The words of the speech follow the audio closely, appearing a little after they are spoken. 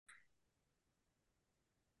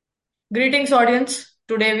Greetings, audience.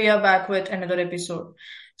 Today we are back with another episode.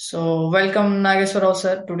 So, welcome Nageshwarrao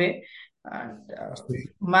sir today. And Mostly.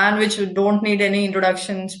 man, which don't need any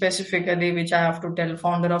introduction specifically, which I have to tell,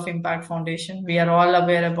 founder of Impact Foundation. We are all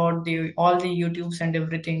aware about the all the YouTubes and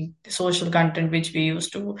everything, the social content which we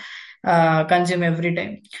used to consume every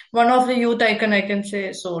time. One of the youth icon I can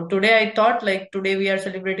say. So today I thought like today we are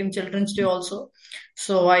celebrating Children's Day also.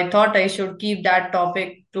 So I thought I should keep that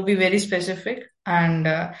topic to be very specific and.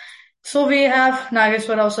 So we have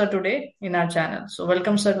Nageshwarrao sir today in our channel. So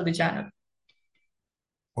welcome sir to the channel.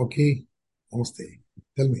 Okay. Namaste.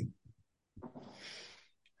 Tell me.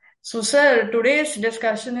 So sir, today's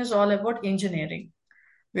discussion is all about engineering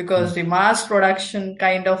because Hmm. the mass production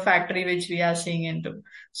kind of factory which we are seeing into.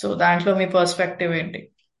 So దాంట్లో మీ perspective ఏంటి?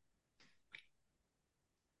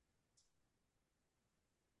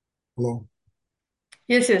 Hello.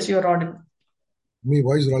 Yes, you're audible. Me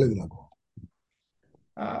voice రాలేదు నాకు.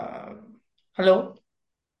 Uh, hello?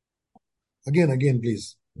 Again, please.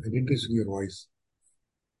 I didn't receive your voice.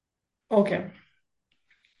 Okay.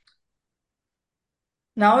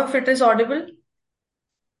 Now if it is audible?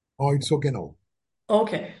 Oh, it's okay now.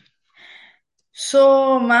 Okay.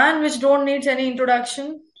 So, man, which don't needs any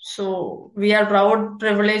introduction. So, we are proud,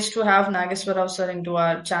 privileged to have Nageswarrao sir into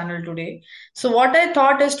our channel today. So, what I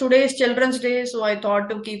thought is today is Children's Day, so I thought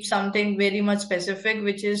to keep something very much specific,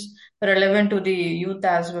 which is relevant to the youth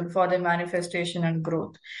as well for their manifestation and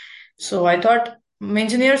growth. So, I thought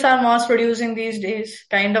engineers are mass producing these days,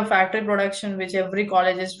 kind of factory production, which every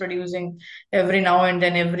college is producing every now and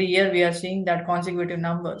then, every year we are seeing that consecutive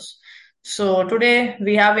numbers. So today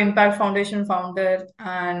we have Impact Foundation founder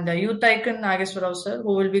and youth icon Nageswarrao sir,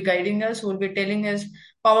 who will be guiding us, who will be telling us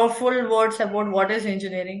powerful words about what is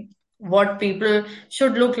engineering, what people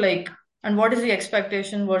should look like, and what is the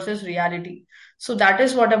expectation versus reality. So that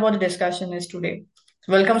is what about the discussion is today.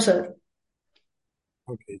 Welcome, sir.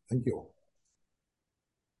 Okay. Thank you.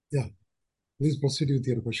 Yeah. Please proceed with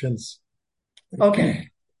your questions. Okay.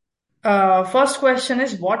 First question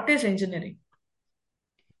is what is engineering?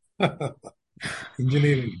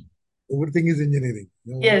 Engineering. Everything is engineering.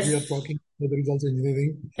 What we are Yes, talking about, there is also engineering.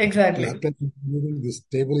 exactly. Laptop is engineering. This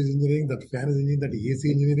table is engineering. That fan is engineering. That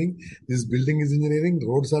AC engineering. This building is engineering.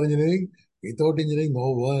 Roads are engineering. Without engineering, no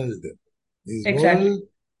world. This Exactly. world,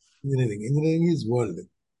 engineering. Engineering is world.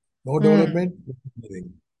 No Hmm. development, no engineering.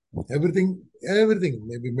 Everything,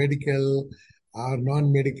 maybe medical or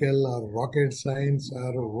non-medical or rocket science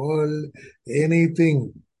or world, anything,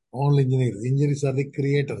 all engineers. Engineers are the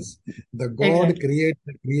creators. The God Exactly. created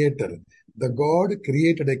a creator. The God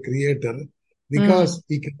created a creator Hmm. because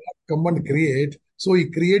he cannot come and create. So he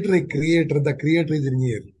created a creator. The creator is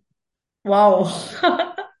engineer. Wow.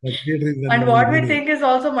 The creator is an And what we engineer. think is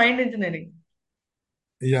also mind engineering.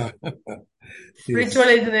 Yeah. Spiritual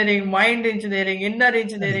Yes. engineering, mind engineering, inner Yes.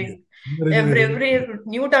 engineering. Engineering. Every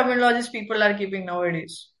new terminologies people are keeping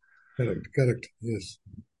nowadays. Correct. Yes.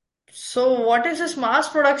 So what is this mass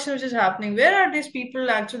production which is happening? Where are these people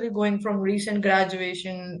actually going from recent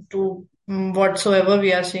graduation to whatsoever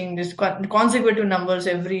we are seeing this consecutive numbers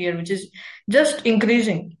every year, which is just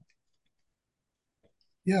increasing.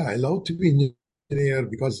 Yeah, I love to be engineer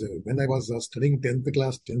because when I was studying 10th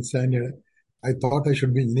class, 10th standard, I thought I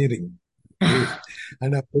should be engineering. Okay.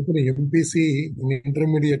 And I took an MPC in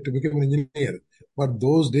intermediate to become an engineer. But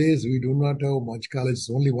those days, we do not have much colleges,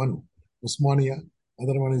 only one, Usmania.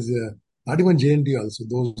 Other one is not even JNT also,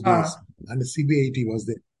 those days. Ah. And CBIT was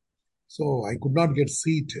there. So I could not get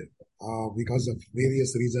seat because of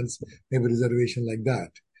various reasons, maybe reservation like that.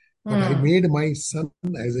 But I Hmm. made my son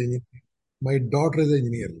as an engineer, my daughter as an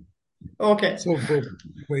engineer. Okay. So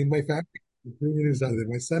in my family, two engineers are there.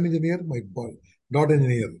 My son engineer, my daughter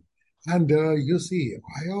engineer. And you see,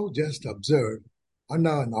 I have just observed, and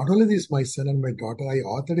not only this, my son and my daughter, I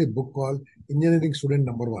authored a book called Engineering Student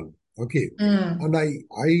Number One. Okay. Hmm. And I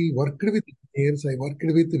worked with engineers, I worked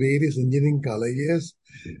with various engineering colleges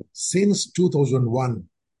since 2001,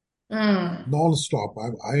 Hmm. non-stop.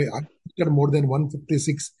 I visited more than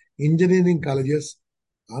 156 engineering colleges,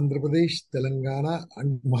 Andhra Pradesh, Telangana,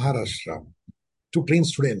 and Maharashtra to train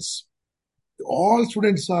students. All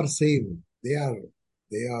students are same. They are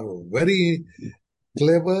very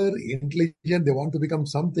clever, intelligent. They want to become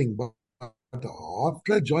something, but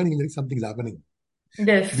after joining engineering, something is happening.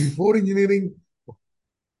 Yes. Before engineering,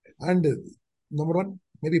 and number one,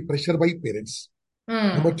 maybe pressure by parents.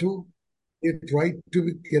 Number Hmm. two, they tried to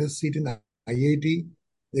get a seat in IIT.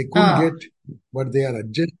 They couldn't Ah. get, but they are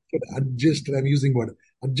adjusted. I'm using word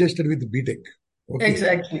adjusted with BTech. Okay.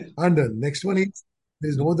 Exactly. And the next one is there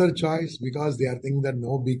is no other choice because they are thinking that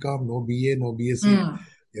no BCom, no BA, no BSc. Hmm.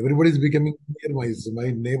 Everybody is becoming engineer.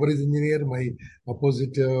 My neighbor is engineer. My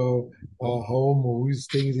opposite home who is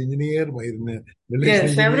staying is engineer. My relation Yes,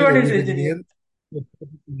 is engineer. everyone is Everybody is engineer. engineer.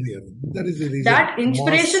 Engineer. That is the reason. That Mass.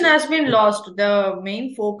 inspiration has been lost. The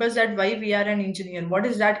main focus that why we are an engineer. What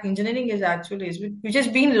is that engineering is actually is which has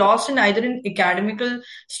been lost in either in academical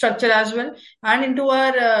structure as well and into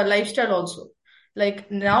our lifestyle also.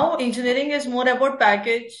 Like now, engineering is more about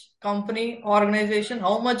package, company, organization,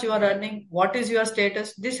 how much you are earning, what is your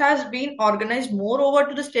status. This has been organized more over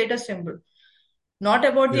to the status symbol, not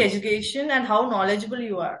about the Yes. education and how knowledgeable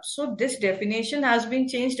you are. So this definition has been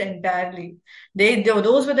changed entirely.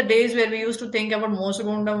 Those were the days where we used to think about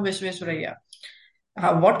Mosagundam Visvesvaraya,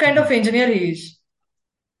 what kind of Mm. engineer he is.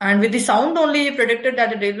 And with the sound only, he predicted that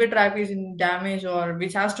the railway track is in damage or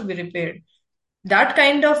which has to be repaired. That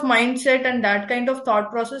kind of mindset and that kind of thought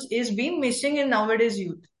process is being missing in nowadays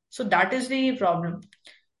youth. So that is the problem.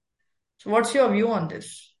 So what's your view on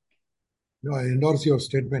this? No, I endorse your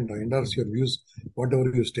statement. I endorse your views, whatever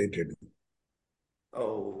you stated.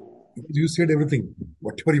 Oh. Because you said everything.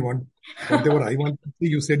 Whatever you want, whatever I want to see,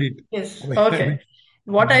 you said it. Yes. I'm Okay.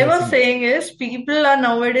 What I was endorsing it. saying is people are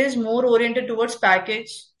nowadays more oriented towards package,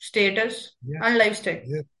 status, Yeah. and lifestyle.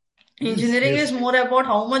 Yes. Yes. Engineering is Yes. more about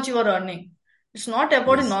how much you are earning. It's not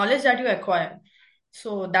about the Yes. knowledge that you acquire.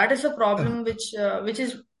 So that is a problem which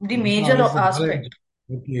is the major Because knowledge. aspect.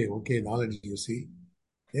 Okay. Okay. Knowledge. You see.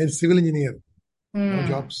 Yes. Civil engineer. No Hmm.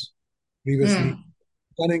 jobs. Previously. Hmm.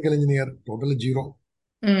 Mechanical engineer. Totally zero.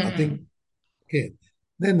 Hmm. Nothing. Okay.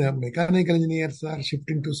 Then mechanical engineers are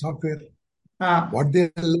shifting to software. Ah. What they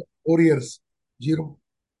learn 4 years, zero.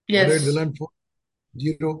 Whatever they Yes. learn for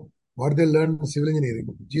zero. What they learn civil engineering,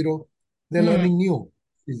 zero. They're Hmm. learning new.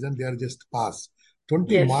 Then they are just pass.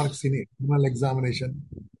 20 Yes. marks in internal examination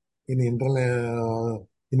in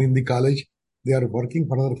in the college. They are working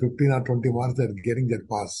for another 15 or 20 marks. They are getting their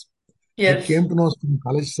pass. I Yes. came to know some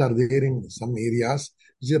colleges are there in some areas.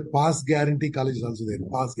 It's a pass guarantee college is also there.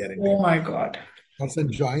 Pass guarantee. Oh my God.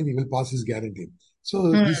 Person join, he will pass his guarantee. So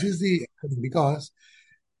Hmm. this is the because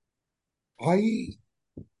I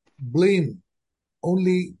blame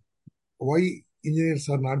only why engineers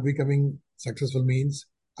are not becoming successful means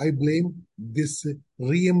I blame this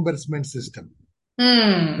reimbursement system.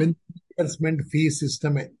 Hmm. When reimbursement fee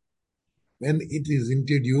system, when it is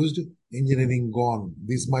introduced, engineering gone.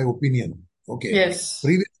 This is my opinion. Okay. Yes.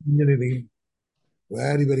 Previous engineering,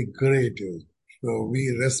 very, very great. So we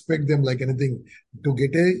respect them like anything. To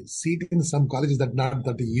get a seat in some colleges, that not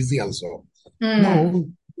that easy also. Hmm. Now,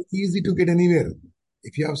 it's easy to get anywhere.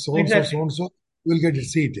 If you have so and so, so Exactly. and so, you will get a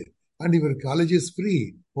seat. And if your college is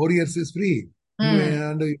free, 4 years is free. Hmm.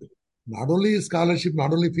 And not only scholarship,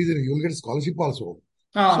 not only fees, you will get scholarship also.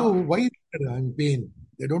 So Ah. why I'm pain?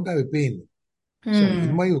 They don't have a pain. So in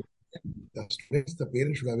Hmm. my opinion, the students, the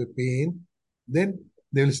parents should have a pain, then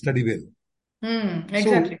they will study well. Hmm. So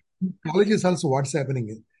Exactly. colleges also what's happening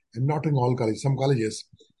is, I'm not in all colleges, some colleges,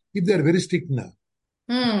 if they are very strict now,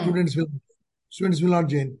 Hmm. students will students will not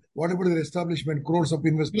join. What about their establishment, crores of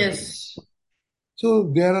investment? Yes. So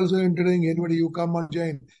they are also encouraging anybody, you come and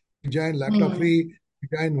join. You join laptop Hmm. free, you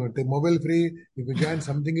join the mobile free, if you join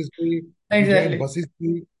something is free, if you join Exactly. bus is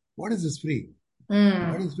free. What is this free? What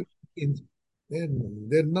Hmm. is free? They're,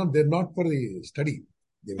 they're not for the study.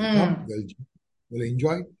 They will come, Hmm. they'll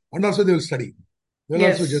enjoy, and also they will study. They'll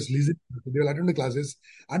also just Yes. listen. They will attend the classes.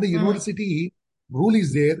 And the Hmm. university rule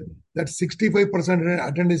is there that 65%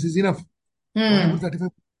 attendance is enough. What about Hmm.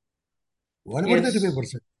 35? What about Yes.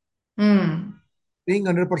 35%? Hmm. Paying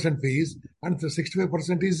 100% fees and the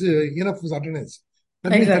 65% is enough for attendance.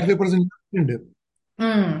 That means Exactly. 35%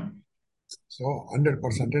 Hmm. so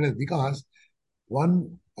 100% attendance because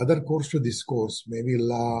one other course to this course, maybe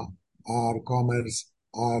law or commerce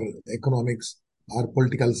or economics or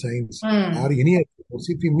political science or Hmm. any other course,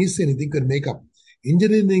 if you miss anything, you can make up.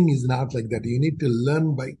 Engineering is not like that. You need to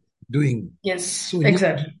learn by doing. Yes. So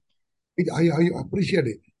Exactly. I appreciate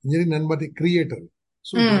it. Engineering none but a creator.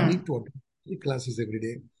 So they Hmm. need to attend classes every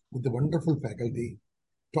day with the wonderful faculty,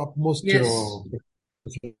 topmost Yes.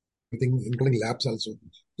 thing, including labs also.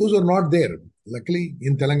 Those are not there. Luckily,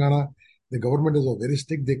 in Telangana, the government is very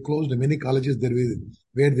strict. They closed many colleges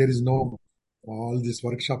where there is no, all these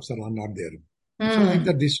workshops are not there. So like Hmm.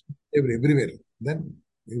 that, this everywhere. Then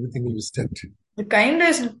everything will be set. The kind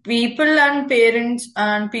is people and parents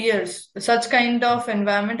and peers. Such kind of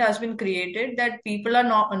environment has been created that people are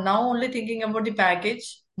not now only thinking about the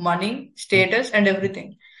package, money, status, and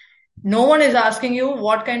everything. No one is asking you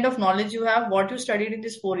what kind of knowledge you have, what you studied in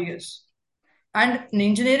these 4 years. And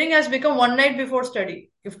engineering has become one night before study.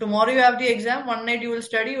 If tomorrow you have the exam, one night you will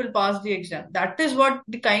study, you will pass the exam. That is what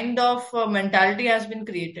the kind of mentality has been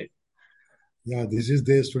created. Yeah, this is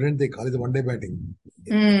the student, they call it the one day batting.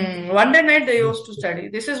 One day night they used to study.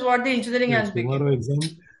 This is what the engineering has become. Tomorrow exam,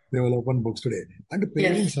 they will open books today. And the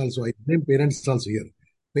parents Yes. also, I blame parents also here.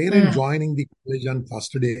 Parent Mm. joining the college on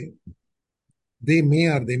first day, they may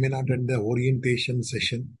or they may not attend the orientation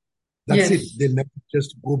session. That's it. Yes. They'll never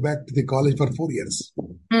just go back to the college for 4 years.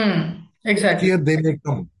 Fifth Exactly. year they may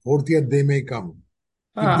come, fourth year they may come.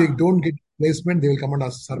 If they Ah. don't get placement, they will come and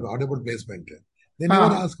ask, sir, what about placement? They never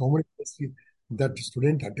Ah. ask how many that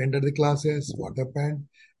student attended the classes, what happened,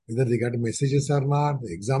 whether they got messages or not,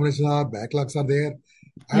 the examinations are, backlogs are there.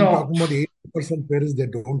 I'm No. talking about 80% parents, they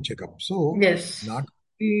don't check up. So, Yes. not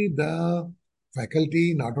only the faculty,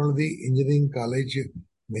 not only the engineering college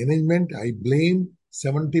management, I blame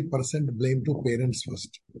 70% blame to parents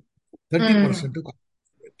first, 30% Mm. to college.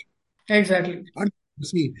 Exactly. And you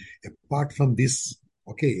see, apart from this,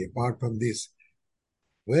 okay, apart from this,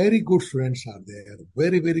 very good students are there,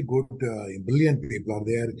 very, very good, brilliant people are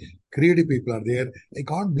there, creative people are there. I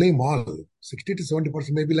can't blame all. 60 to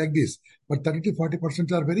 70% may be like this, but 30 to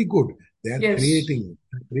 40% are very good. They are Yes.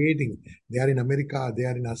 creating. They are in America, they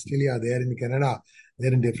are in Australia, they are in Canada, they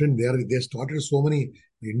are in different, they started so many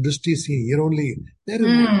industries here only. They're, you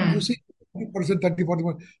Mm. see, 40%, 30,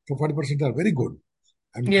 40% are very good.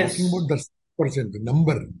 I'm talking Yes. about the percent, the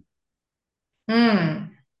number. Mm.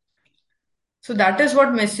 So that is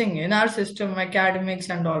what missing in our system, academics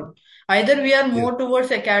and all. Either we are Yes, more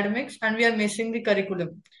towards academics and we are missing the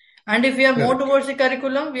curriculum. And if we are more correct. towards the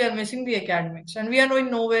curriculum, we are missing the academics and we are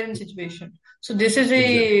going nowhere in situation. So this is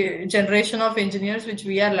Exactly. a generation of engineers which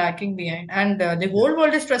we are lacking behind. And the Yeah. whole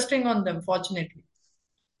world is trusting on them, fortunately.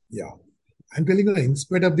 Yeah. I'm telling you, in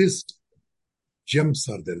spite of this, gems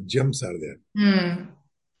are there. Gems are there. Hmm.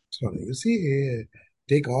 So you see,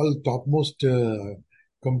 take all topmost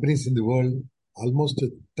companies in the world. Almost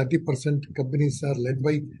 30% companies are led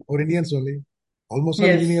by our Indians only. Almost all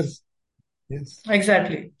Yes, engineers. Yes.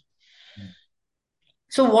 exactly.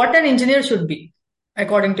 So what an engineer should be,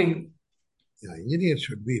 according to you? Yeah, engineer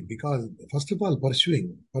should be because first of all,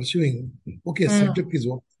 pursuing. Okay, Hmm. subject is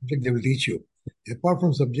what subject they will teach you. Apart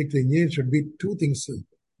from subject, the engineer should be two things.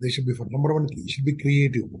 They should be for number one, he should be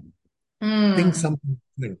creative. Think Hmm. something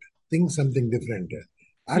different. Think something different.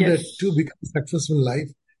 And to Yes. become successful in life,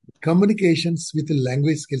 communications with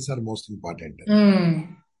language skills are most important.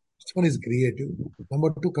 Hmm. First one is creative. Number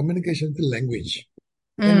two, communication with language.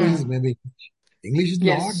 Language is Hmm. maybe English. English is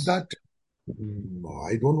not Yes. that.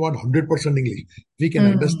 I don't want 100% English. We can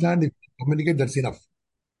Hmm. understand, if we communicate, that's enough.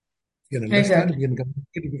 If we can understand, if we Exactly. can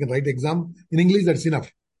communicate, if we can write exam in English, that's enough.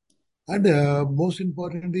 And most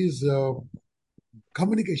important is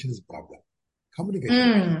communication is a problem.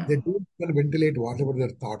 Communication. They Hmm. don't even ventilate whatever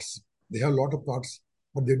their thoughts. They have a lot of thoughts,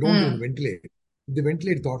 but they don't even Hmm. ventilate. If they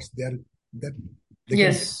ventilate thoughts, that they can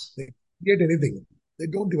Yes. they create anything. They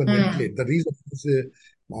don't even Hmm. ventilate. The reason is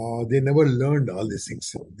they never learned all these things.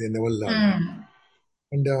 They never learned. Hmm.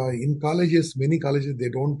 And in colleges, many colleges, they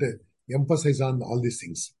don't emphasize on all these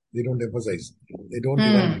things. They don't emphasize. They don't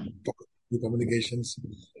even Hmm. talk the communications.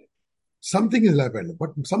 Something has happened,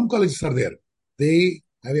 but some colleges are there. They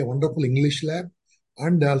have a wonderful English lab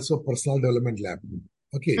and also personal development lab.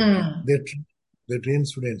 Okay, Hmm. they they train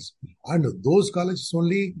students, and those colleges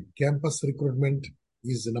only campus recruitment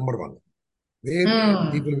is number one, where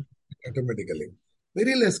people Hmm. will automatically.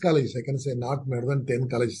 Very less colleges, I can say, not more than 10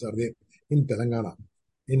 colleges are there in Telangana.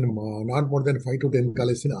 In not more than 5 to 10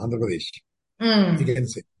 colleges in Andhra Pradesh, I Hmm. can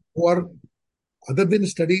say, who are other than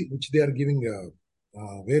study, which they are giving,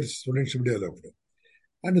 where students should be developed.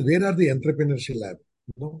 And where are the entrepreneurship lab?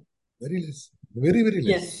 No, very less, very, very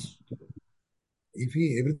less. Yes. If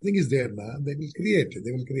everything is there, now they will create.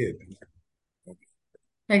 They will create. Okay.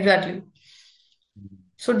 Exactly.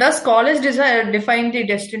 So does college desire define the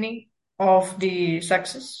destiny of the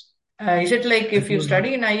success? Is it like I if you told you,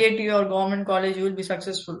 study in IIT or government college, you will be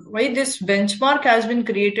successful? Why this benchmark has been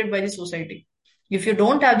created by the society? If you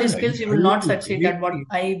don't have no, the no, skills, you will not IIT, succeed. That what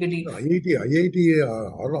I no, believe. IIT,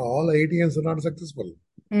 all IITians are not successful.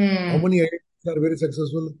 How Hmm. many IITians are very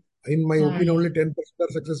successful? In my opinion, Hmm. only 10%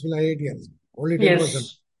 are successful IITians. Only 10%.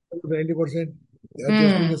 Yes. 90%, they are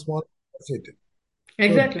just doing a Hmm. small percent. So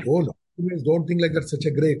Exactly. don't think like that's such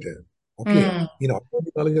a great. Okay, Hmm. in all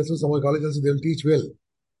the colleges, some colleges they will teach well.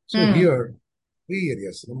 So Hmm. here, three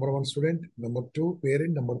areas. Number one, student. Number two,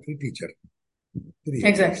 parent. Number three, teacher. Three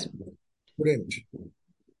areas. Exactly. Student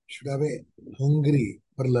should have a hungry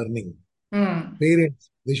for learning. Hmm. Parents,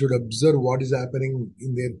 they should observe what is happening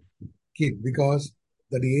in their kid because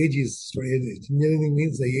that age is, so engineering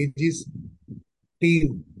means the age is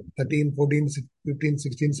teen, 13, 14, 15,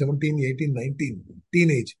 16, 17, 18, 19,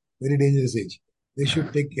 teenage, very dangerous age. They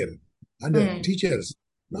should take care. And Hmm. teachers,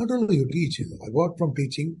 not only you teach, apart from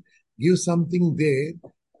teaching, give something there.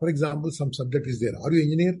 For example, some subject is there. Are you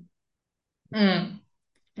engineer? Hmm.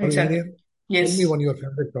 Are you Exactly. engineer? Tell me Yes. one your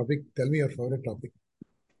favorite topic. Tell me your favorite topic,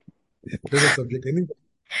 favorite subject. Any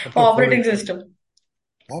what your Operating favorite system.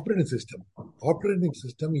 operating system? Operating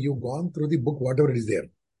system. You've gone through the book, whatever it is there.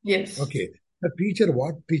 Yes. Okay. The teacher,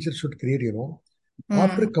 what teacher should create,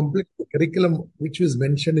 after Hmm. complete curriculum which is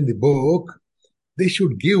mentioned in the book, they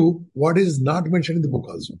should give what is not mentioned in the book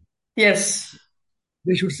also. Yes.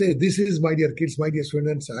 They should say, this is, my dear kids, my dear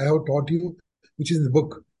students, I have taught you, which is in the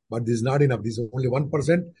book, but this is not enough. This is only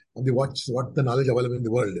 1% of the what the knowledge available in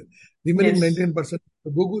the world. Remaining Yes. 99%,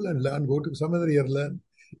 Google and learn, go to some other year, learn.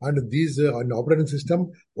 And these, an operating system,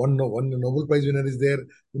 one Nobel Prize winner is there.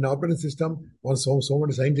 In operating system, so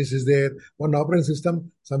many scientists is there. One operating system,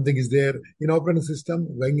 something is there. In operating system,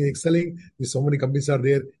 when you're excelling, so many companies are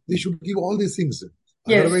there. They should give all these things.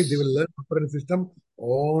 Otherwise, they Yes. will learn operating system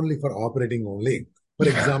only for operating only for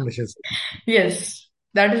examinations. Yes.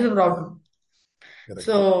 That is the Yeah, problem. correct.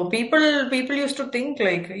 So people used to think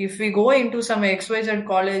like if we go into some XYZ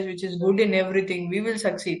college which is good in everything, we will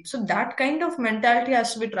succeed. So that kind of mentality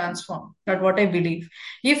has to be transformed. That's what I believe.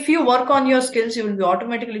 If you work on your skills, you will be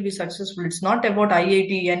automatically be successful. It's not about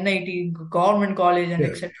IIT, NIT, government college, and Yeah,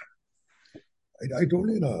 etc. I told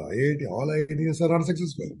you, IIT, all IITs are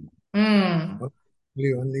unsuccessful. Hmm.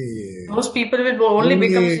 Only, Those people will only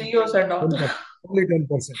become only CEOs and all. 10%. Only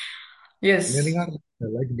 10%. Many Yes. are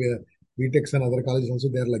like BTechs and other colleges also,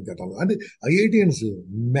 they are like that. And IITians,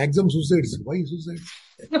 maximum suicides. Why suicides?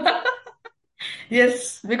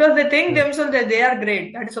 Yes, because they think Yeah, themselves that they are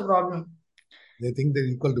great. That is a problem. they think they're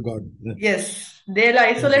equal to God. Yeah, Yes, they'll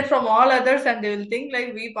isolate okay. from all others and they will think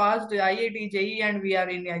like we passed IIT, JEE and we are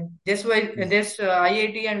in this way, Yeah, this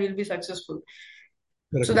IIT and we'll be successful.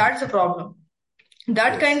 So correct. that's the problem.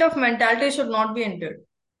 That kind Yes, of mentality should not be entered.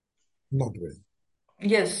 not well.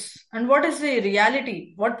 Yes. And what is the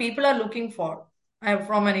reality? What people are looking for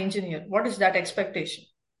from an engineer? What is that expectation?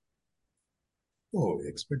 Oh,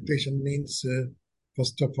 expectation means,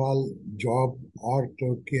 first of all, job or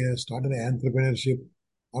to start an entrepreneurship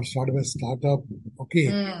or start a startup. Okay.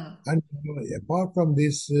 Hmm. And apart from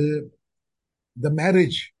this, the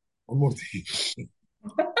marriage, one more thing,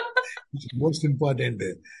 which is most important.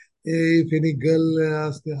 If any girl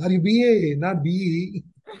asks, are you BA? Not BE,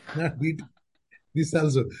 not BT. This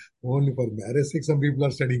also only for marriage sake, some people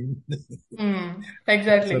are studying. Hmm. Sir,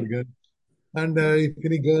 Exactly. girl. And if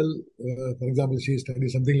any girl, for example, she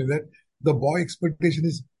studies something like that, the boy expectation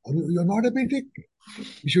is, you're not a BTech.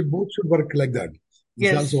 We should both should work like that.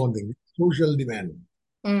 This is also Yes. one thing. Social demand.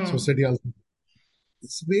 Hmm. Society also.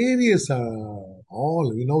 It's various,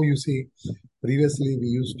 all, you see, previously we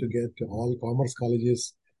used to get all commerce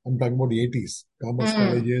colleges. I'm talking about the 80s. Commerce Hmm.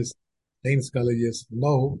 colleges, science colleges.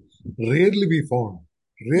 Now, rarely be found.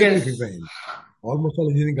 Rarely be Yes. found. Almost all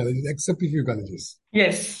engineering colleges, except a few colleges.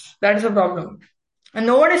 Yes. That is a problem. And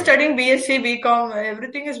no one is studying BSc, BCom.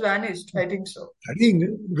 Everything is vanished. I think so. Studying,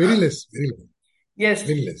 very less, very less, Yes.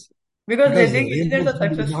 very less. Because they Because think engineers are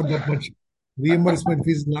reimbursement is not successful. that much. Reimbursement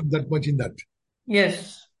fees is not that much in that.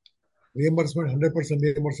 Yes. Reimbursement, 100%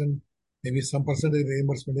 reimbursement, maybe some percentage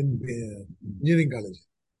reimbursement in engineering college.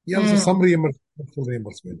 Yeah, also some Hmm. reimbursement, full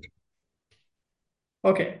reimbursement.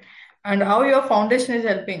 Okay. And how your foundation is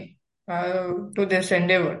helping to this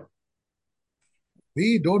endeavor?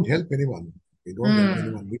 We don't help anyone. We don't help Hmm.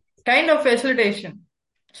 anyone. Kind of facilitation,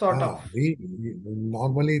 sort of. We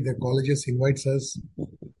normally the colleges invites us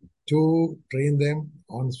to train them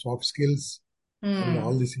on soft skills and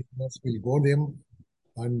all Hmm. these things. We'll go them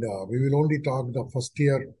and we will only talk the first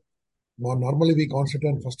year. Normally we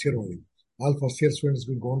concentrate on first year only. All first year students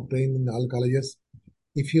will go and train in all colleges.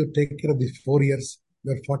 If you take care of the 4 years,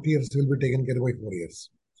 your 40 years will be taken care of by 4 years.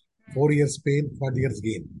 4 years pain, 40 years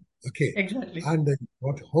gain. Okay. Exactly. And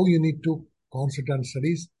how you need to concentrate on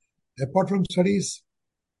studies. Apart from studies,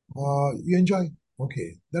 you enjoy. Okay.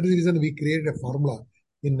 That is the reason we created a formula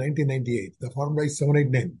in 1998. The formula is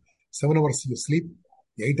 789. 7 hours you sleep,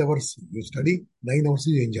 8 hours you study, 9 hours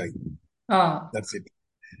you enjoy. Ah, That's it.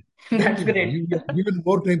 Then that's great. you have given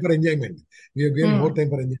more time for enjoyment. We have given more Hmm. time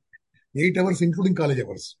for enjoyment. 8 hours including college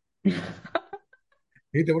hours.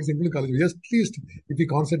 8 hours including college. Just at least if you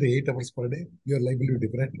concentrate 8 hours per day, your life will be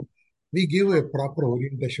different. We give a proper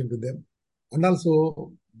orientation to them. And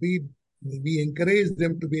also we encourage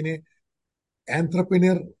them to be an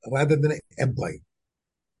entrepreneur rather than an employee.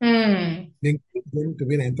 Hmm. We encourage them to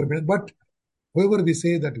be an entrepreneur. But whoever we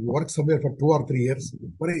say that we work somewhere for 2 or 3 years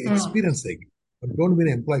for an Hmm. experience sake. but don't be an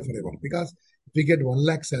employee forever. Because if we get 1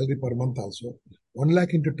 lakh salary per month also, 1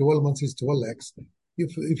 lakh into 12 months is 12 lakhs.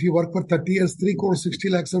 If you work for 30 years, 3 crore 60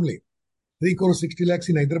 lakhs only. 3 crore 60 lakhs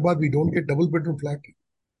in Hyderabad, we don't get double bedroom flat.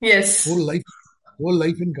 Yes. Whole life, whole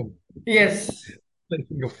life income. Yes. Life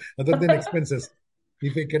income. Other than expenses.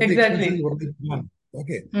 If I get the expenses, Exactly. you only one.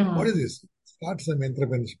 Okay. What is Mm. this? Start some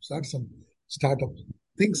entrepreneurship, start some startup,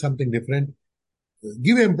 think something different,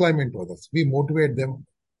 give employment to others. We motivate them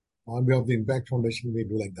on behalf of the Impact Foundation. We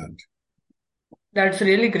do like that. That's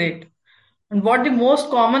really great. And what the most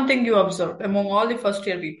common thing you observed among all the first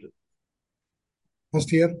year people?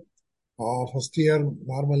 First year,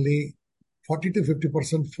 normally 40 to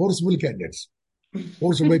 50% forcible candidates,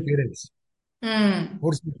 forced by parents, Mm.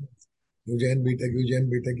 forced by parents. You join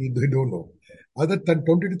BTech, they don't know. Other than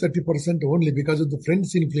 20 to 30% only because of the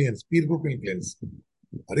friends' influence, peer group influence.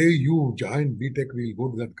 Arey, you join BTech, we'll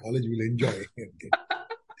go to that college, we'll enjoy. Okay.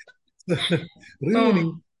 Mm.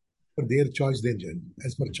 Remaining for their choice, they join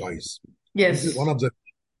as per choice. This is Yes. one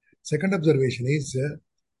observation. Second observation is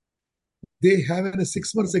they have a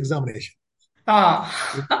 6 months examination. Ah.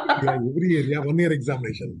 Every year, yeah, 1 year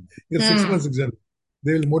examination. Your 6 months Mm. exam.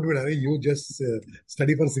 They will motivate. "Hey, you just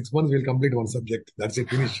study for 6 months, we'll complete one subject. That's it,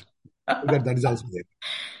 finish." That is also there.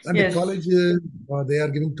 And the Yes. college, they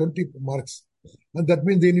are giving 20 marks. And that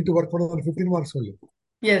means they need to work for another 15 marks only.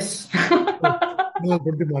 Yes. So, another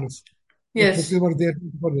 20 marks. That Yes. 15 marks, they are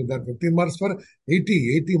for that 15 marks for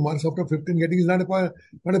 80 marks after 15 getting is not a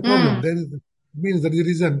problem. Mm. Then it means that is the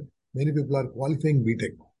reason many people are qualifying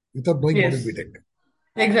BTech without knowing what is Yes. BTech,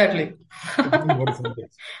 Exactly. without knowing what is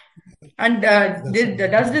subjects. And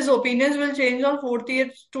That's does this opinions will change on fourth year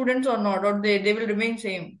students or not, or they will remain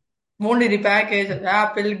same? Only the package,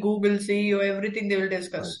 Apple, Google, CEO, everything they will right.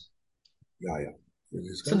 discuss. Yeah, yeah. We So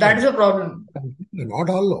discussed that is and a problem. not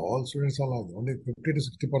all students are like only 50 to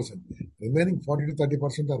 60%. Remaining 40 to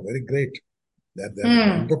 30% are very great. They're Hmm.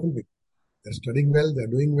 wonderful people. They're studying well, they're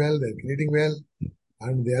doing well, they're creating well,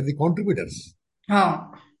 and they are the contributors. Huh.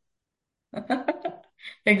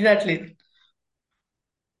 Exactly.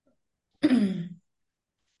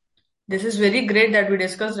 This is very great that we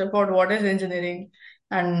discussed about what is engineering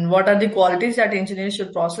and what are the qualities that engineers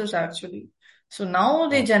should possess actually. So now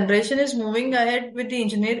the Yeah, generation is moving ahead with the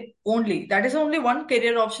engineer only. That is only one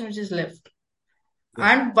career option which is left. yeah.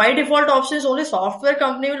 And by default option is only software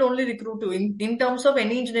company will only recruit you in terms of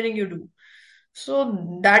any engineering you do.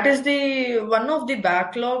 So that is the one of the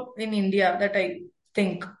backlog in India that I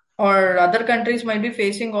think or other countries might be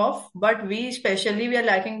facing off, but we especially we are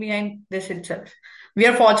lacking behind this itself. We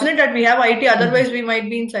are fortunate that we have IT, otherwise we might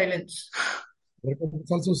be in silence. Other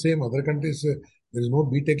countries also same. Other countries, there is no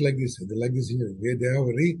BTech like this. They like this here. They have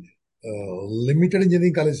very limited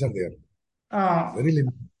engineering colleges are there. Ah, Very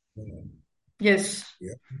limited. yes.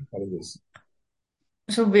 Yeah, colleges.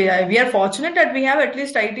 So we are fortunate that we have at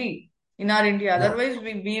least IT in our India. Yeah, Otherwise,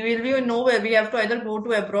 we will be nowhere. We have to either go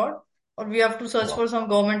to abroad or we have to search yeah, for some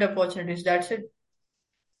government opportunities. That's it.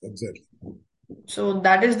 exactly. So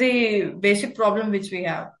that is the basic problem which we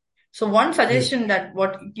have. So one Yes. suggestion that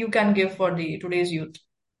what you can give for the today's youth.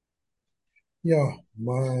 Yeah,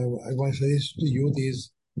 my suggestion to youth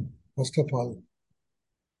is first of all,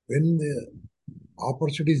 when the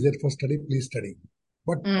opportunity is there for study, please study.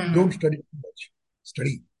 But don't Mm. study too much.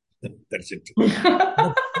 Study. That's it.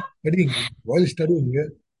 But while studying,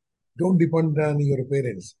 don't depend on your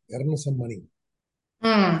parents. Earn some money.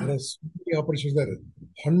 There are Mm. so many opportunities there.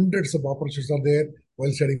 Hundreds of opportunities are there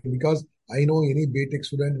while studying because I know any BTech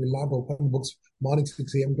student will not open books morning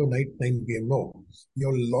 6 a.m. to night 9 p.m. No. You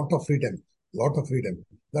have a lot of free time. Lot of free time.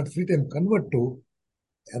 That free time convert to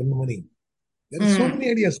earn money. There are so many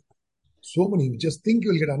Mm. ideas. So many. Just think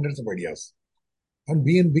you will get hundreds of ideas. And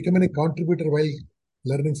becoming a contributor while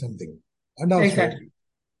learning something. And also, Exactly.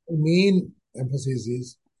 the main emphasis is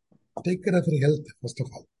take care of your health, first of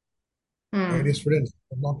all. My dear Mm. students,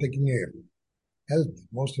 I'm not taking care. Health,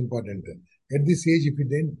 most important. At this age, if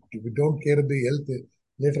you don't care of the health,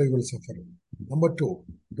 later you will suffer. Number two,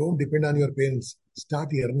 don't depend on your parents. Start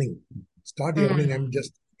earning. Start earning. Mm. I'm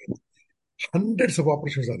just hundreds of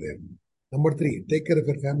opportunities are there. Number three, take care of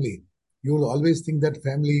your family. You will always think that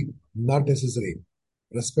family not necessary.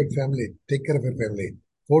 Respect family. Take care of your family.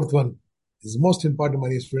 Fourth one is most important, my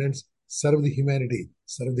dear students. Serve the humanity.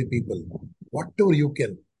 Serve the people. Whatever you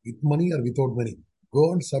can, with money or without money,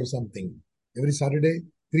 go and serve something. Every Saturday,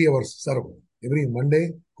 3 hours serve. Every Monday,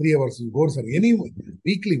 3 hours you go and serve. Any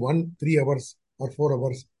weekly 3 hours or 4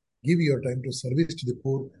 hours, give your time to service to the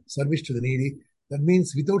poor, service to the needy. That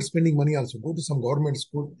means without spending money also, go to some government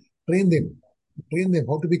school, train them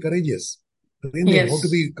how to be courageous, train them how to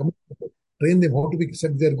Yes. be committed, train them how to be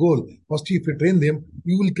set their goal. First, if you train them,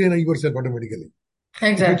 you will train yourself automatically. If you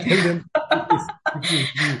Exactly. tell them,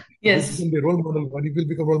 if you Yes. become the role model, what if you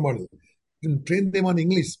become role model? You train them on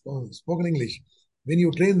English, spoken English. When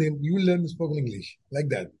you train them, you will learn spoken English like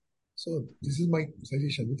that. So this is my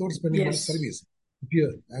suggestion. Without spending money, Yes. service. If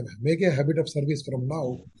you make a habit of service from now,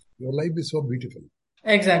 your life is so beautiful.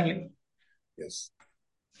 Exactly. Yes,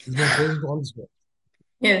 this is my suggestion to all this work.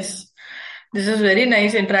 Yes. This is very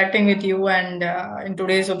nice interacting with you. And in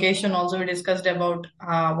today's occasion, also we discussed about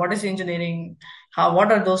what is engineering,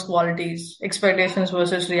 what are those qualities, expectations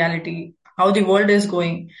versus reality, how the world is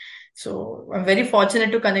going. So I'm very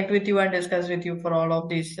fortunate to connect with you and discuss with you for all of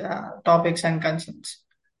these topics and concerns.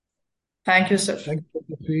 Thank you, sir. Thank you,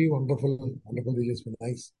 Sophie. Wonderful, wonderful. This has been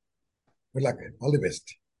nice. Good luck. All the best.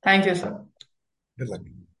 Thank you, sir. Good luck.